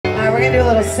gonna do a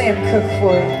little Sam Cooke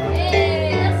for you.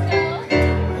 Hey, let's go.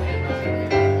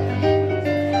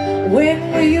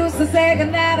 When we used to say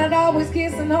goodnight, I'd always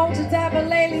kiss and hold you tight, but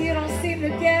lately you don't seem to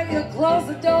care. You close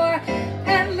the door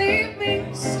and leave me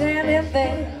standing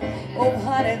there. Oh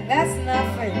honey, that's not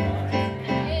fair.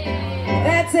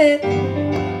 That's it,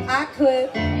 I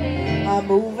quit. I'm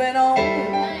moving on.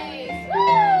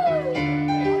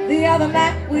 The other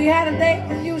night we had a date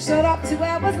and you showed up 2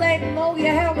 hours late, and oh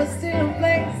your hair was still in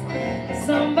place.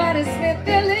 Somebody smeared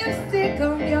their lipstick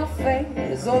on your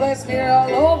face, oh they smear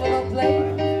all over the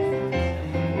place.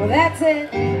 Well that's it,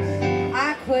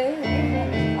 I quit.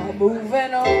 I'm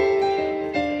moving on.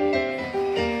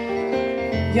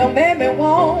 You made me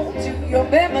want you, you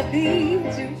made me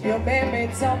need you, you made me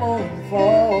tumble and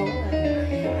fall.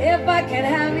 If I can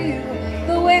have you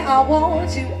the way I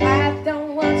want you, I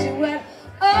don't want you at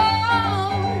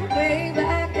all. Baby,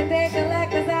 I can take it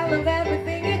like 'cause I love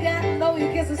everything you got. Know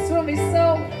your kisses thrill me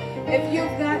so. If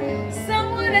you've got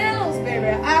someone else, baby,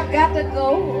 I've got to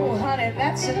go. Honey,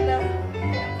 that you know.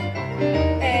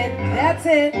 And that's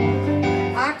it,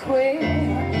 I quit.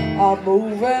 I'm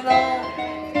moving on.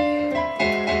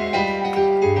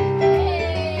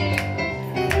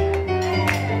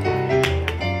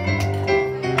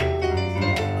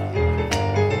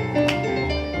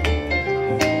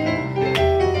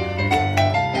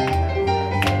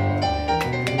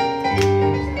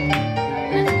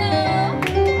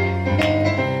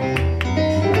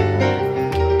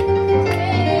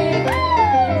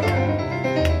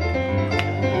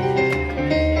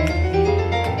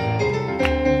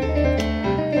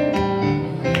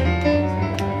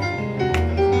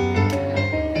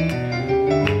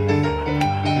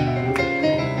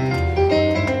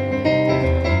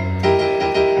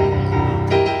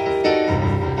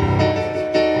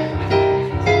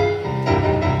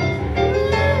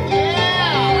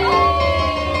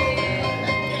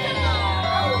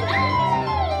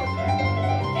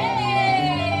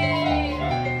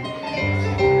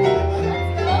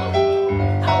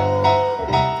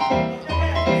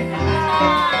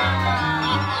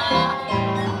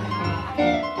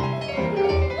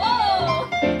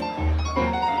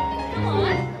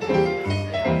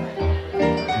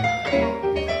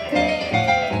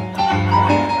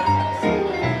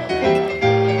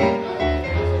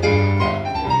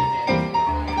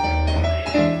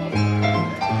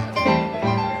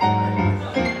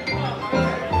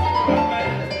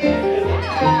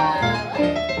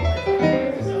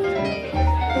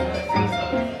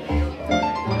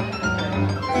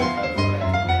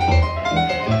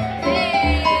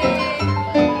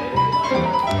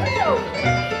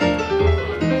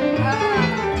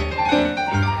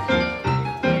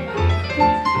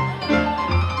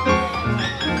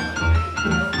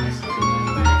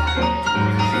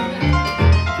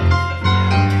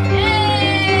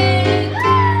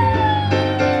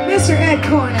 Mr. Ed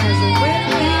Corn has it.